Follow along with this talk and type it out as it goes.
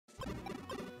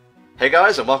Hey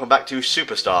guys, and welcome back to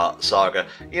Superstar Saga.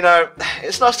 You know,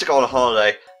 it's nice to go on a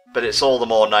holiday, but it's all the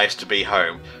more nice to be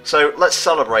home. So let's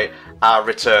celebrate our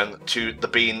return to the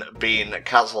Bean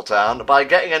Castletown by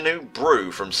getting a new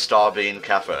brew from Starbean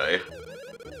Cafe.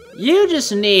 You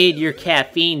just need your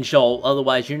caffeine jolt,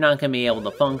 otherwise you're not going to be able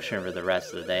to function for the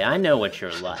rest of the day. I know what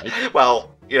you're like.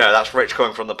 Well, you know, that's rich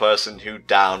coming from the person who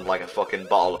downed like a fucking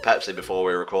bottle of Pepsi before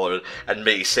we recorded, and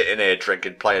me sitting here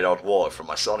drinking plain old water from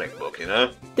my Sonic book, you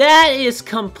know? That is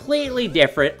completely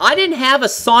different. I didn't have a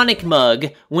Sonic mug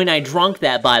when I drunk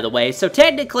that, by the way, so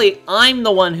technically I'm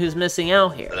the one who's missing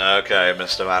out here. Okay,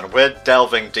 Mr. Man, we're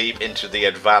delving deep into the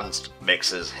advanced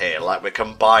mixes here, like we're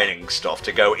combining stuff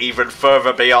to go even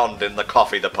further beyond in the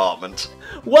coffee department.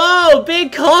 Whoa,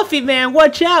 big coffee man,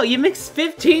 watch out! You mix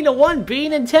 15 of one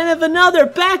bean and 10 of another!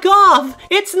 Back off!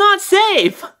 It's not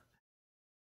safe!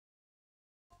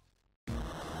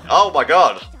 Oh my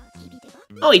god!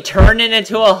 Oh, he turned it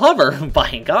into a hover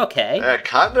bike, okay. It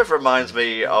kind of reminds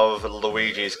me of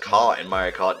Luigi's cart in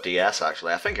Mario Kart DS,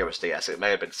 actually. I think it was DS, it may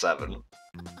have been 7.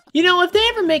 You know, if they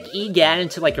ever make EGAT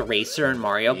into, like, a racer in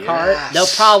Mario Kart, they'll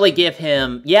probably give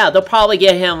him,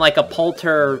 like, a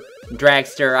polter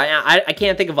dragster. I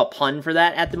can't think of a pun for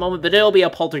that at the moment, but it'll be a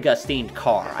poltergust-themed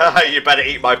car. You better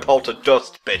eat my polter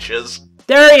dust, bitches.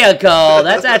 There you go,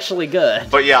 that's actually good.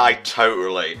 But yeah, I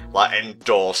totally, like,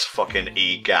 endorse fucking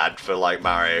EGAD for, like,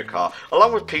 Mario Kart.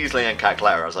 Along with Peasley and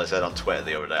Cacletta, as I said on Twitter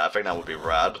the other day. I think that would be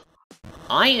rad.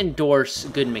 I endorse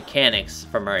good mechanics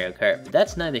for Mario Kart, but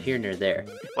that's neither here nor there.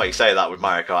 Well, you say that with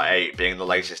Mario Kart 8 being the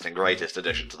latest and greatest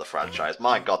addition to the franchise.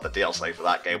 My god, the DLC for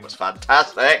that game was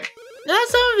fantastic!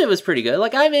 Some of it was pretty good.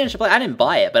 Like, I managed to play, I didn't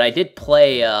buy it, but I did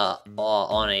play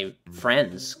on a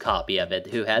friend's copy of it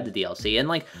who had the DLC. And,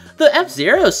 like, the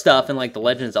F-Zero stuff and, like, the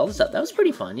Legend of Zelda stuff, that was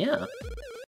pretty fun, yeah.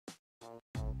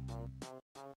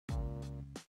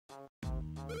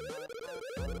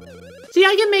 See,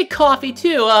 I can make coffee,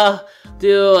 too.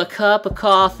 Do a cup of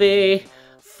coffee,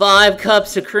 5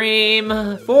 cups of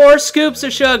cream, 4 scoops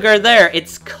of sugar. There,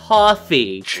 it's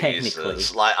coffee, technically.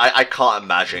 Jesus, like, I can't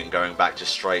imagine going back to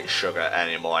straight sugar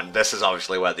anymore, and this is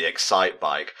obviously where the Excite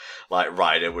Bike, like,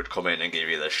 rider would come in and give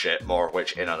you the shit, more of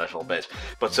which in a little bit.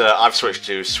 But I've switched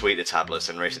to sweeter tablets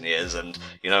in recent years, and,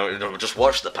 you know, just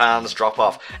watch the pounds drop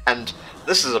off. And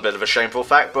this is a bit of a shameful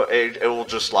fact, but it will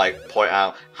just, like, point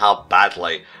out how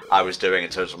badly I was doing in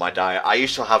terms of my diet. I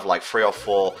used to have, like, 3 or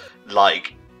 4,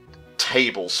 like,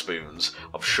 tablespoons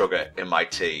of sugar in my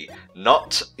tea.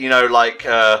 Not, you know, like,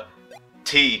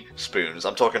 teaspoons.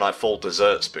 I'm talking, like, full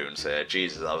dessert spoons here.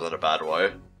 Jesus, that was in a bad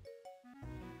way.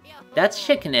 That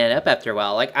shit can add up after a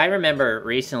while. Like, I remember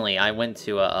recently I went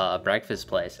to a breakfast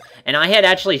place, and I had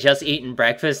actually just eaten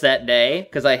breakfast that day,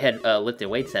 because I had lifted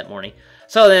weights that morning.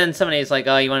 So then somebody's like,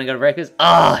 oh, you want to go to breakfast?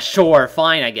 Ah, sure,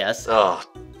 fine, I guess. Oh,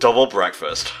 double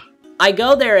breakfast. I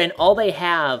go there, and all they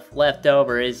have left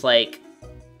over is, like,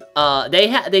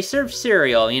 they serve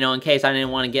cereal, you know, in case I didn't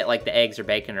want to get, like, the eggs or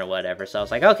bacon or whatever. So I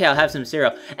was like, okay, I'll have some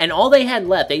cereal. And all they had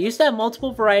left, they used to have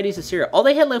multiple varieties of cereal. All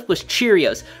they had left was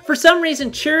Cheerios. For some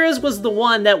reason, Cheerios was the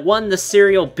one that won the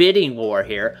cereal bidding war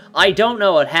here. I don't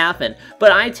know what happened,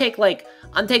 but I'm taking like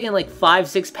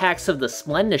 5-6 packs of the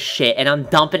Splenda shit, and I'm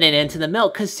dumping it into the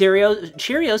milk, because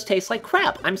Cheerios taste like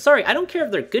crap. I'm sorry, I don't care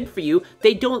if they're good for you,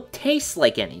 they don't taste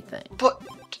like anything. But,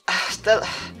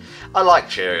 I like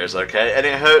Cheerios, okay? And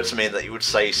it hurts me that you would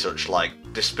say such, like,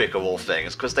 despicable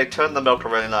things, because they turn the milk a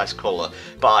really nice colour.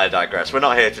 But I digress. We're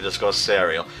not here to discuss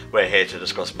cereal. We're here to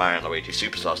discuss Mario and Luigi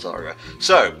Superstar Saga.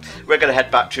 So, we're going to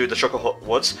head back to the Sugar Hut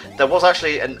Woods. There was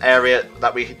actually an area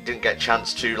that we didn't get a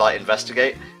chance to, like,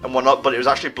 investigate and whatnot, but it was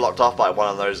actually blocked off by one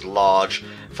of those large,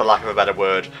 for lack of a better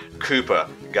word, Koopa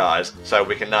guys. So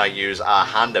we can now use our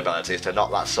hand abilities to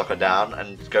knock that sucker down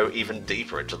and go even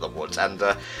deeper into the woods. And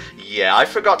yeah, I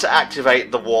forgot to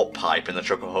activate the warp pipe in the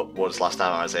Sugar Hut Woods last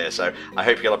time I was here, so I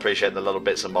hope you'll appreciate the little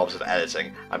bits and bobs of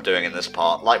editing I'm doing in this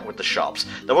part, like with the shops.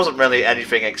 There wasn't really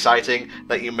anything exciting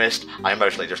that you missed. I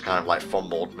mostly just kind of like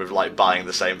fumbled with like buying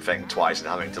the same thing twice and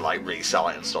having to like resell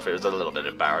it and stuff. It was a little bit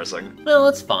embarrassing. Well,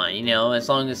 it's fine, you know, as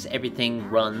long as everything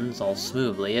runs all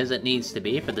smoothly as it needs to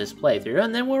be for this playthrough,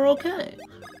 and then we're okay.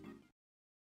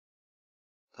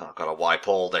 I've got to wipe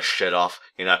all this shit off.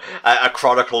 You know, a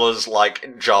chronicler's,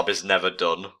 like, job is never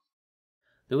done.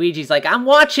 Luigi's like, I'm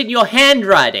watching your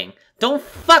handwriting. Don't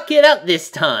fuck it up this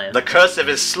time. The cursive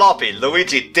is sloppy.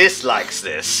 Luigi dislikes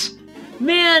this.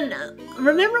 Man,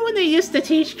 remember when they used to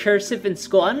teach cursive in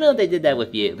school? I don't know if they did that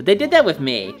with you, but they did that with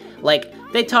me. Like,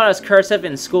 they taught us cursive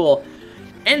in school.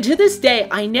 And to this day,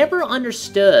 I never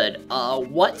understood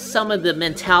what some of the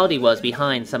mentality was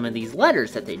behind some of these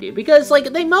letters that they do. Because,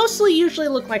 like, they mostly usually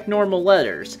look like normal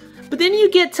letters. But then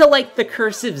you get to, like, the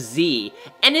cursive Z,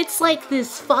 and it's like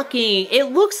this fucking...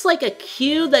 It looks like a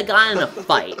Q that got in a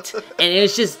fight, and it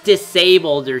was just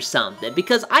disabled or something.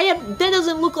 Because that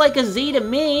doesn't look like a Z to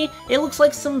me. It looks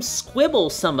like some squibble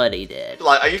somebody did.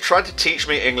 Like, are you trying to teach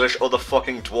me English or the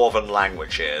fucking Dwarven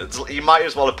language here? You might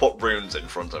as well have put runes in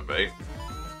front of me.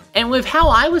 And with how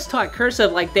I was taught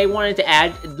cursive, like, they wanted to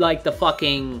add, like, the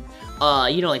fucking,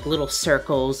 you know, like, little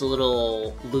circles,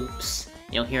 little loops,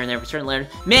 you know, here and there for certain letters.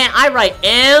 Man, I write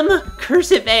M,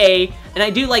 cursive A, and I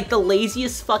do, like, the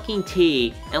laziest fucking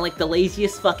T, and, like, the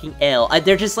laziest fucking L.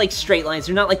 They're just, like, straight lines.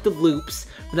 They're not, like, the loops,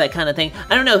 that kind of thing.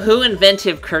 I don't know who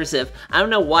invented cursive. I don't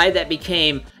know why that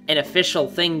became an official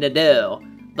thing to do,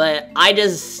 but I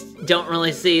just don't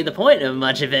really see the point of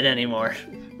much of it anymore.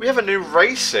 We have a new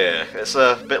race here. It's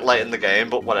a bit late in the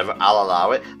game, but whatever, I'll allow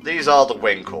it. These are the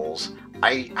Winkles.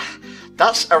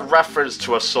 That's a reference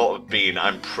to a sort of bean,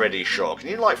 I'm pretty sure. Can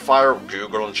you, like, fire up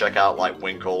Google and check out, like,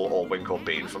 Winkle or Winkle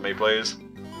bean for me, please?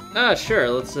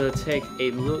 Sure. Let's take a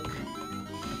look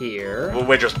here. Well,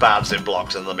 we're just bouncing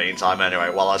blocks in the meantime anyway,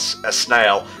 while a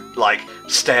snail, like,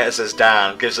 stares us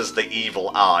down, gives us the evil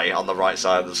eye on the right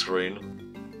side of the screen.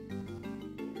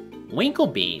 Winkle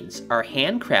beans are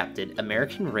handcrafted,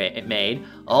 American-made,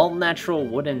 all-natural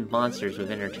wooden monsters with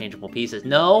interchangeable pieces.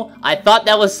 No, I thought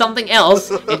that was something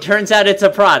else. It turns out it's a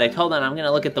product. Hold on, I'm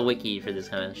gonna look at the wiki for this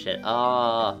kind of shit.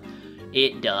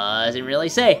 It doesn't really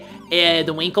say.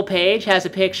 The Winkle page has a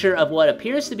picture of what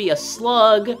appears to be a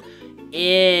slug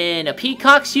in a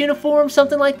peacock's uniform,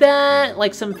 something like that.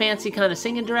 Like some fancy kind of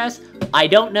singing dress. I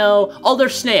don't know. Oh, they're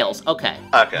snails. Okay.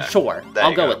 Okay. Sure.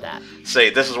 I'll go with that. See,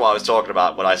 this is what I was talking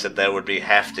about when I said there would be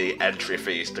hefty entry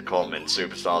fees to come in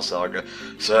Superstar Saga.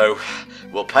 So,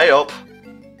 we'll pay up.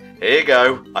 Here you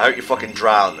go. I hope you fucking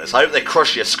drown this. I hope they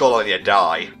crush your skull and you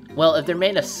die. Well, if they're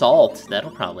made of salt,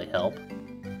 that'll probably help.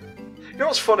 You know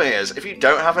what's funny is, if you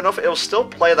don't have enough, it'll still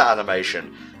play that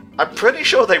animation. I'm pretty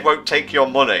sure they won't take your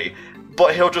money,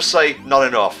 but he'll just say, not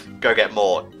enough, go get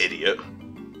more, idiot.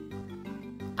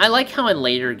 I like how in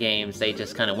later games, they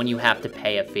just kind of, when you have to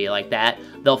pay a fee like that,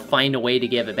 they'll find a way to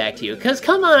give it back to you. Because,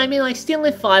 come on, I mean, like,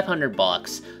 stealing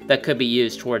 $500 that could be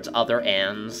used towards other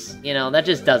ends, you know, that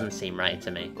just doesn't seem right to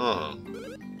me.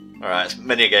 Alright, it's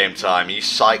minigame time. Are you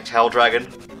psyched, Helldragon?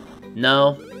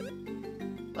 No.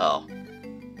 Oh.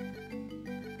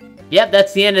 Yep,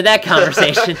 that's the end of that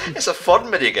conversation. It's a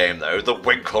fun minigame, though. The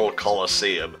Winkle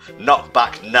Coliseum.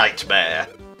 Knockback Nightmare.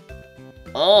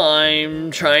 I'm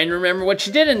trying to remember what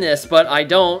you did in this, but I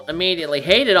don't immediately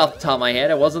hate it off the top of my head.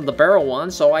 It wasn't the barrel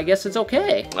one, so I guess it's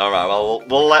okay. Alright, well,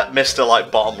 we'll let Mr. like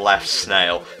bottom left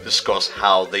snail discuss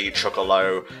how the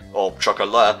Chocolate, or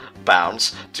Chocolat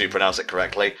bounce, to pronounce it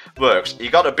correctly, works. You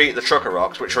gotta beat the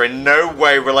Chocorocks, which are in no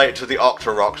way related to the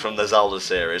Octorocks from the Zelda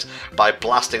series, by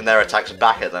blasting their attacks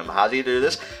back at them. How do you do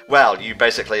this? Well, you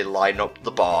basically line up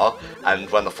the bar, and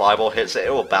when the fireball hits it,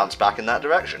 it will bounce back in that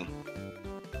direction.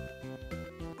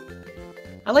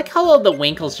 I like how all the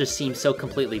Winkles just seem so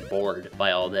completely bored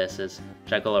by all this as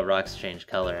Chocolate Rocks change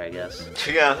color, I guess.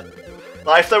 Yeah.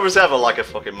 Like, if there was ever, like, a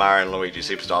fucking Mario and Luigi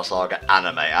Superstar Saga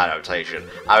anime adaptation,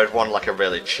 I would want, like, a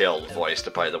really chilled voice to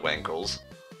play the Winkles.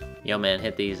 Yo, man,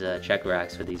 hit these Chocolate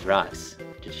Rocks with these rocks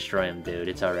to destroy them, dude.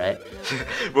 It's alright.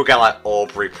 We'll get, like,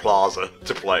 Aubrey Plaza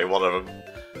to play one of them.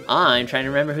 I'm trying to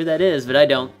remember who that is, but I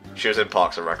don't. She was in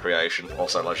Parks and Recreation,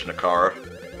 also Legend of Korra.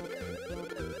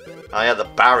 Oh yeah, the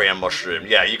barrier mushroom.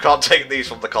 Yeah, you can't take these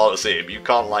from the Coliseum. You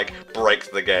can't, like,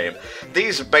 break the game.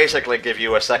 These basically give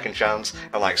you a second chance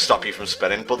and, like, stop you from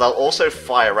spinning, but they'll also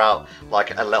fire out,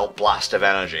 like, a little blast of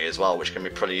energy as well, which can be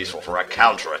pretty useful for a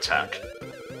counter-attack.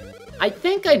 I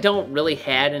think I don't really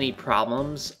had any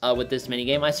problems with this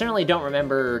minigame. I certainly don't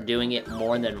remember doing it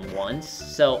more than once,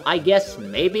 so I guess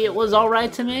maybe it was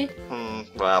alright to me?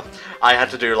 Well, I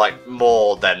had to do, like,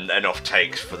 more than enough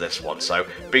takes for this one, so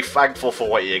be thankful for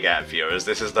what you get, viewers.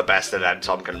 This is the best event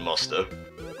Tom can muster.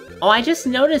 Oh, I just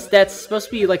noticed that's supposed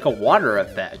to be like a water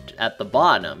effect at the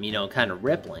bottom, you know, kind of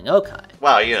rippling. Okay.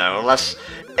 Well, you know, unless...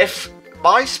 If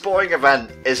my sporting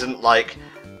event isn't, like,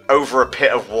 over a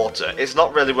pit of water, it's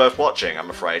not really worth watching, I'm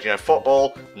afraid. You know,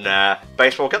 football, nah.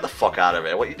 Baseball, get the fuck out of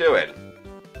here. What are you doing?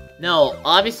 No,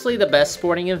 obviously the best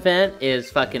sporting event is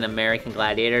fucking American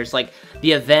Gladiators. Like,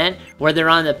 the event where they're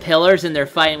on the pillars and they're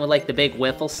fighting with, like, the big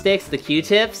wiffle sticks, the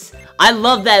Q-tips. I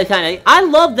love that kind of... I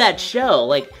love that show!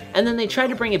 Like, and then they tried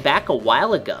to bring it back a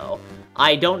while ago.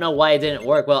 I don't know why it didn't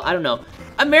work. Well, I don't know.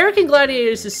 American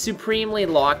Gladiators is supremely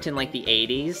locked in, like, the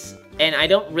 80s. and I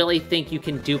don't really think you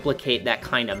can duplicate that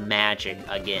kind of magic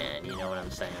again, you know what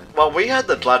I'm saying? Well, we had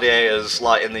the Gladiators,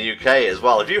 like, in the UK as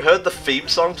well. Have you heard the theme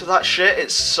song to that shit?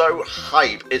 It's so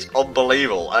hype, it's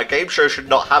unbelievable. A game show should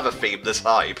not have a theme this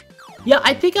hype. Yeah,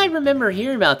 I think I remember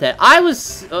hearing about that. I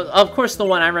was, of course, the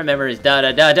one I remember is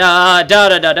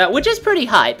da-da-da-da, which is pretty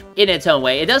hype in its own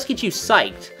way. It does get you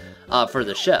psyched for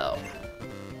the show.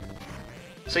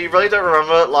 So you really don't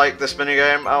remember, like, this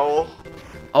minigame at all?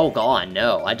 Oh god,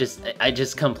 no. I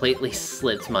just completely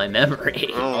slipped my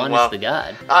memory, honest to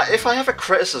God. If I have a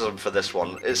criticism for this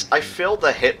one, is I feel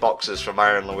the hitboxes for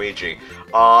Mario and Luigi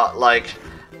are, like,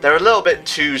 they're a little bit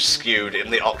too skewed in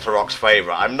the Octorok's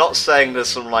favour. I'm not saying there's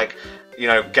some, like, you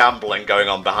know, gambling going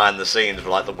on behind the scenes with,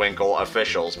 like, the Winkle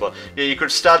officials, but yeah, you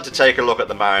could stand to take a look at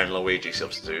the Mario and Luigi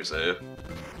substitutes here.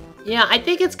 Yeah, I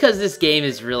think it's because this game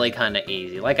is really kind of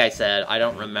easy. Like I said, I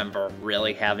don't remember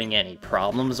really having any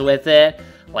problems with it.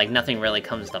 Like, nothing really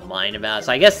comes to mind about it.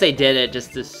 So I guess they did it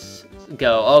just to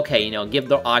go, okay, you know, give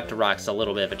the Octoroks a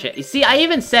little bit of a chance. You see, I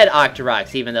even said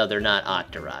Octoroks, even though they're not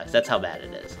Octoroks. That's how bad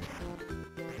it is.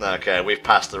 Okay, we've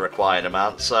passed the required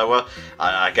amount, so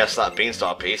I guess that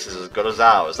beanstalk piece is as good as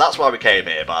ours. That's why we came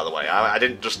here, by the way. I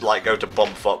didn't just, like, go to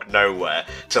bumfuck nowhere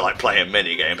to, like, play a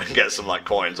minigame and get some, like,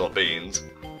 coins or beans.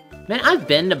 Man, I've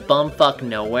been to bumfuck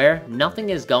nowhere. Nothing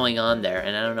is going on there,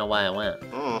 and I don't know why I went.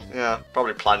 Yeah,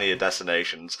 probably planning your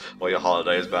destinations or your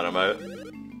holidays better, mate.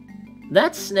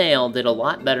 That snail did a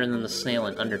lot better than the snail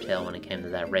in Undertale when it came to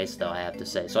that race, though, I have to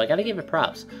say. So I gotta give it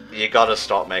props. You gotta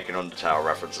stop making Undertale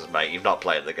references, mate. You've not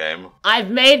played the game. I've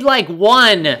made, like,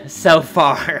 1 so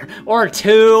far. Or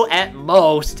 2 at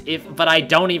most, but I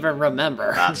don't even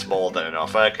remember. That's more than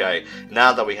enough. Okay,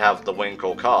 now that we have the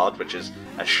Winkle card, which is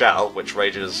a shell, which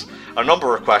raises a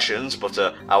number of questions, but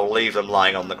I'll leave them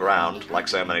lying on the ground, like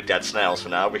so many dead snails for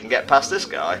now, we can get past this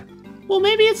guy. Well,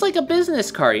 maybe it's like a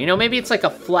business card, you know, maybe it's like a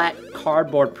flat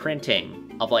cardboard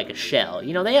printing of like a shell.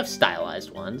 You know, they have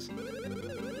stylized ones.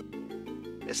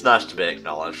 It's nice to be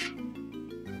acknowledged.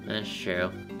 That's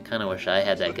true. I kind of wish I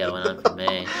had that going on for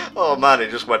me. Oh man,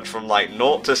 it just went from like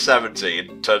 0 to 70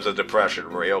 in terms of depression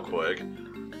real quick.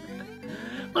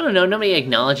 I don't know, nobody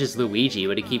acknowledges Luigi,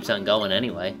 but he keeps on going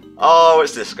anyway. Oh,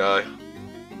 it's this guy.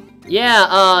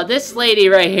 Yeah, this lady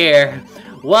right here.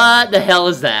 What the hell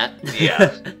is that?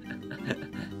 Yeah.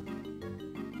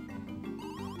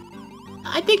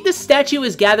 I think this statue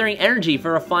is gathering energy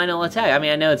for a final attack. I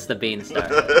mean, I know it's the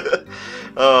beanstalk.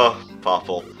 Oh,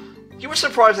 Popple. You were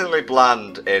surprisingly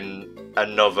bland in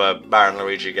another Mario and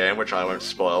Luigi game, which I won't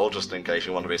spoil, just in case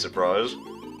you want to be surprised.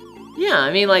 Yeah,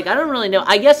 I mean, like, I don't really know.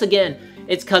 I guess, again,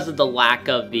 it's because of the lack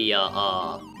of the,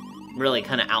 really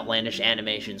kind of outlandish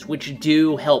animations, which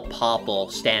do help Popple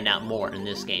stand out more in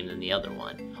this game than the other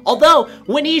one. Although,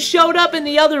 when he showed up in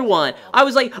the other one, I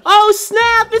was like, oh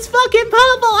snap, it's fucking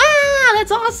Popple! Ah,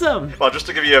 that's awesome! Well, just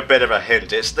to give you a bit of a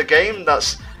hint, it's the game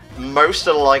that's most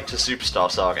alike to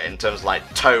Superstar Saga in terms of,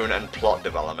 like, tone and plot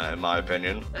development, in my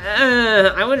opinion.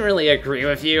 I wouldn't really agree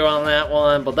with you on that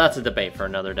one, but that's a debate for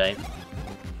another day.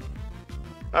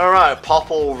 Alright,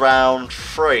 Popple round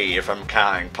 3, if I'm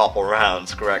counting Popple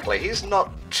rounds correctly. He's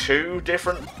not too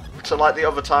different to, like, the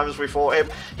other times we fought him.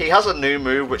 He has a new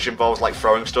move which involves, like,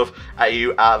 throwing stuff at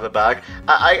you out of a bag.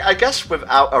 I guess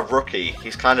without a rookie,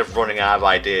 he's kind of running out of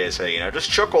ideas here, you know. Just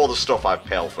chuck all the stuff I've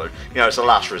pilfered. You know, it's a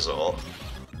last resort.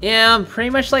 Yeah,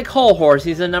 pretty much like Whole Horse,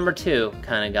 he's a number 2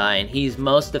 kind of guy, and he's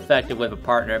most effective with a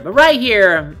partner. But right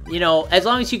here, you know, as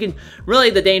long as you can, really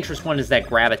the dangerous one is that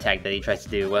grab attack that he tries to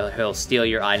do, where he'll steal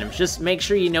your items. Just make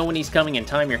sure you know when he's coming and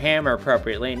time your hammer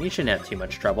appropriately, and you shouldn't have too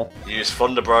much trouble. Use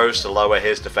Thunder Bros to lower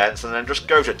his defense, and then just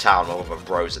go to town with a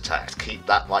Bros attacks. Keep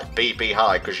that, like, BP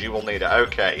high, because you will need it.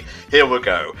 Okay, here we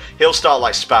go. He'll start,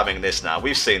 like, spamming this now.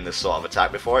 We've seen this sort of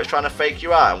attack before. It's trying to fake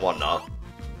you out and whatnot.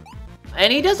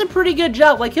 And he does a pretty good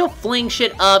job. Like, he'll fling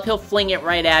shit up, he'll fling it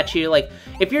right at you. Like,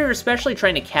 if you're especially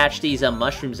trying to catch these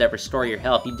mushrooms that restore your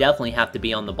health, you definitely have to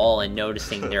be on the ball and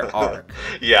noticing their arc.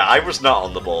 Yeah, I was not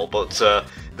on the ball, but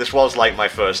this was, like, my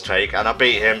first take, and I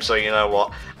beat him, so you know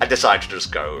what? I decided to just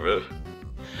go with it.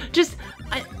 Just,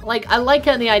 I like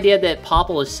the idea that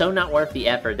Popple is so not worth the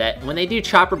effort that when they do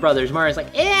Chopper Brothers, Mario's like,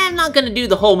 I'm not gonna do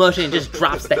the whole motion, and just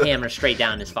drops the hammer straight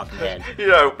down his fucking head. You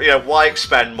know, why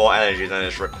expend more energy than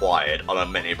is required on a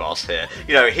mini-boss here?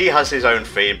 You know, he has his own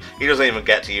theme, he doesn't even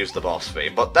get to use the boss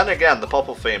theme, but then again, the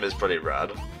Popple theme is pretty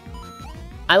rad.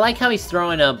 I like how he's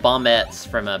throwing bombettes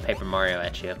from Paper Mario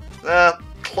at you.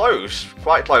 Close.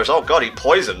 Quite close. Oh god, he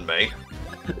poisoned me.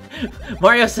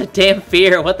 Mario's a damn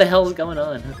fear, what the hell's going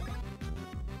on?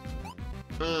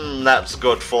 That's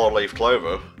good 4-leaf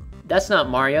clover. That's not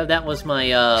Mario, that was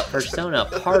my persona,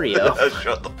 Pario.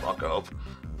 Shut the fuck up.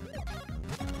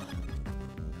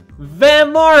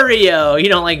 Van Mario! You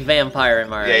don't like vampire in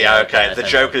Mario. Yeah, okay. The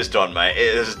joke is done, mate.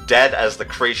 It is dead as the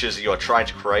creatures you are trying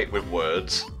to create with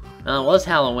words. Well, it's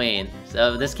Halloween,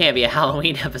 so this can't be a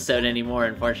Halloween episode anymore,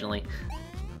 unfortunately.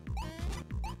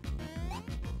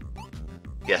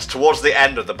 Yes, towards the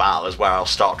end of the battle is where I'll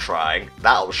start trying.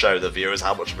 That'll show the viewers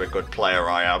how much of a good player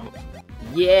I am.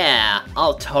 Yeah,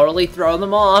 I'll totally throw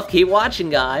them off. Keep watching,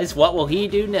 guys. What will he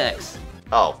do next?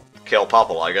 Oh, kill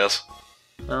Popple, I guess.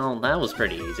 Well, that was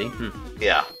pretty easy.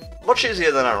 Yeah, much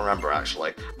easier than I remember,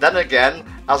 actually. Then again,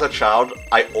 as a child,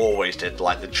 I always did,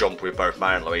 like, the jump with both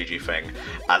Mario and Luigi thing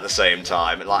at the same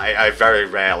time. Like, I very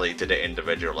rarely did it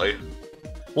individually.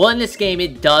 Well, in this game,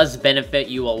 it does benefit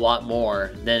you a lot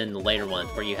more than in the later ones,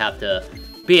 where you have to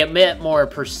be a bit more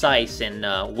precise in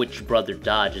which brother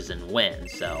dodges and when,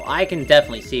 so I can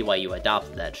definitely see why you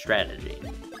adopted that strategy.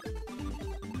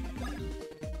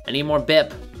 I need more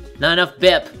bip. Not enough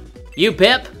bip. You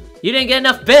bip? You didn't get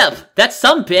enough bip! That's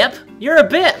some bip! You're a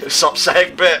bip! Stop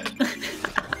saying bip!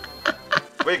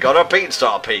 We got a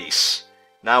beanstar piece!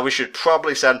 Now we should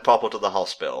probably send Popple to the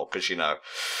hospital, because, you know,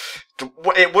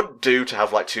 it wouldn't do to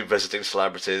have, like, two visiting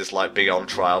celebrities, like, being on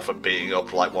trial for beating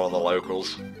up, like, one of the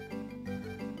locals.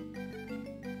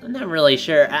 I'm not really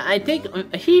sure. I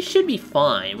think he should be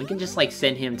fine. We can just, like,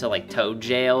 send him to, like, Toad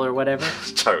Jail or whatever.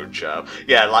 Toad Jail?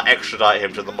 Yeah, like, extradite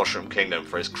him to the Mushroom Kingdom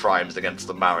for his crimes against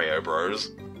the Mario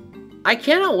Bros. I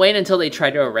cannot wait until they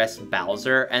try to arrest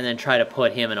Bowser and then try to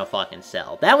put him in a fucking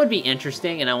cell. That would be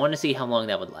interesting, and I want to see how long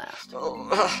that would last.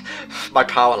 My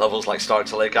power level's, like, starting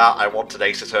to leak out. I want an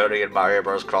Ace Attorney and Mario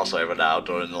Bros. Crossover now,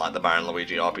 doing, like, the Mario and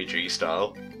Luigi RPG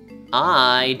style.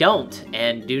 I don't,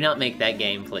 and do not make that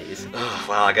game, please.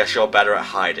 Well, I guess you're better at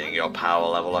hiding your power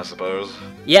level, I suppose.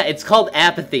 Yeah, it's called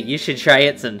apathy. You should try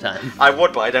it sometime. I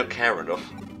would, but I don't care enough.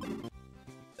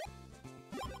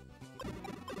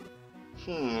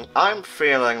 I'm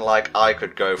feeling like I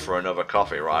could go for another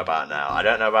coffee right about now. I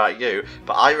don't know about you,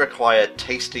 but I require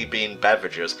tasty bean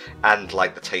beverages and,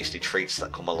 like, the tasty treats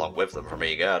that come along with them from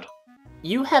EGOT.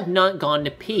 You have not gone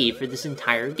to pee for this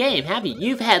entire game, have you?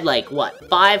 You've had, like, what,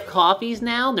 5 coffees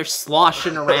now? They're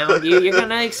sloshing around you. You're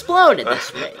gonna explode at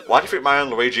this rate. Why do you think Mario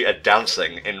and Luigi are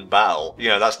dancing in battle? You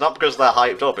know, that's not because they're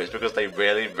hyped up, it's because they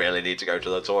really, really need to go to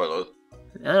the toilet.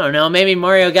 I don't know, maybe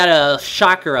Mario got a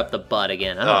shocker up the butt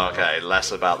again. I don't know. Okay,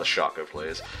 less about the shocker,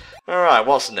 please. Alright,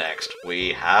 what's next?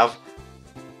 We have...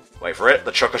 Wait for it,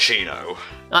 the Chocochino.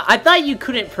 I thought you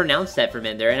couldn't pronounce that for a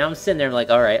minute there, and I'm sitting there like,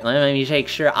 alright, let me make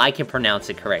sure I can pronounce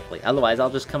it correctly. Otherwise,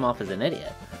 I'll just come off as an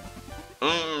idiot.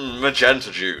 Magenta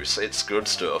juice. It's good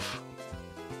stuff.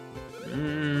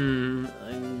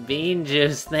 Bean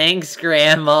juice. Thanks,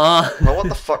 Grandma. Well, what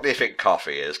the fuck do you think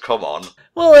coffee is? Come on.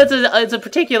 Well, it's a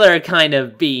particular kind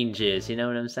of bean juice, you know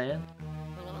what I'm saying?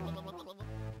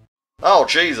 Oh,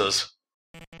 Jesus.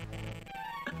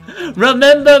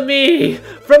 Remember me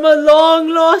from a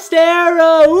long-lost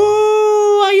era!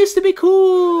 Ooh, I used to be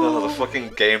cool! Oh, the fucking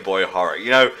Game Boy horror. You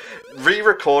know,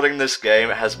 re-recording this game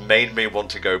has made me want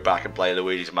to go back and play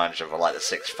Luigi's Mansion for like the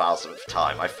 6,000th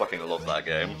time. I fucking love that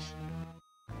game.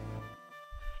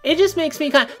 It just makes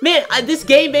me kind of... Man, this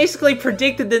game basically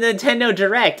predicted the Nintendo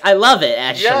Direct. I love it,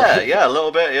 actually. Yeah, a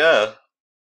little bit, yeah.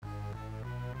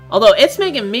 Although, it's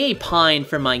making me pine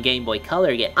for my Game Boy Color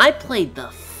again. I played the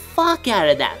fuck out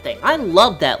of that thing. I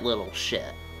love that little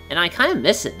shit. And I kind of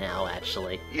miss it now,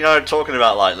 actually. You know, talking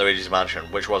about, like, Luigi's Mansion,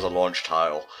 which was a launch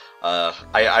title,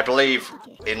 I believe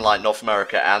in, like, North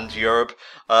America and Europe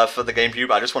for the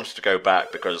GameCube, I just wanted to go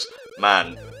back because,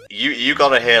 man, you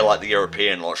gotta hear, like, the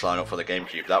European launch lineup for the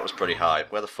GameCube. That was pretty high.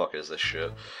 Where the fuck is this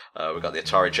shit? We got the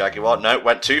Atari Jaguar. No,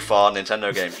 went too far,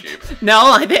 Nintendo GameCube. No,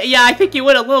 I think you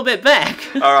went a little bit back.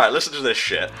 Alright, listen to this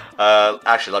shit.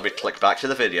 Actually, let me click back to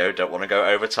the video. Don't want to go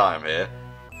over time here.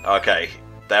 Okay.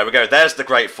 There we go, there's the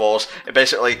Great Force. It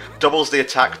basically doubles the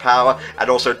attack power and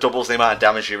also doubles the amount of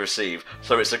damage you receive.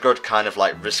 So it's a good kind of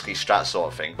like risky strat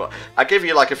sort of thing. But I'll give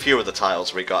you like a few of the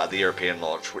titles we got at the European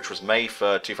launch, which was May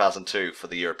 3rd, 2002 for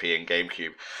the European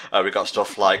GameCube. We got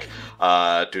stuff like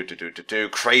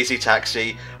Crazy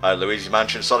Taxi, Luigi's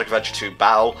Mansion, Sonic Adventure 2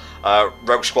 Battle,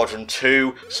 Rogue Squadron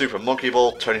 2, Super Monkey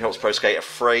Ball, Tony Hawk's Pro Skater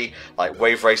 3, like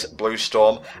Wave Race, Blue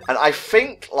Storm, and I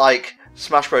think like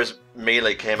Smash Bros.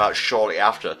 Melee came out shortly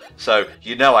after, so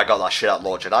you know I got that shit at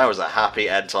launch, and I was a happy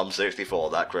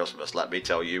Tom64 that Christmas, let me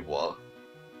tell you what.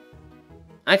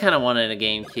 I kind of wanted a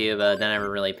GameCube, that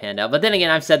never really panned out, but then again,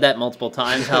 I've said that multiple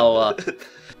times, how,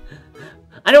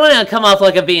 I don't want to come off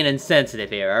like I'm being insensitive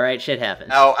here, alright? Shit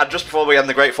happens. Oh, and just before we end,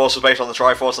 the Great Force was based on the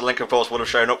Triforce, the link of course would have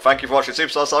shown up. Thank you for watching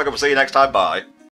Superstar Saga, we'll see you next time, bye.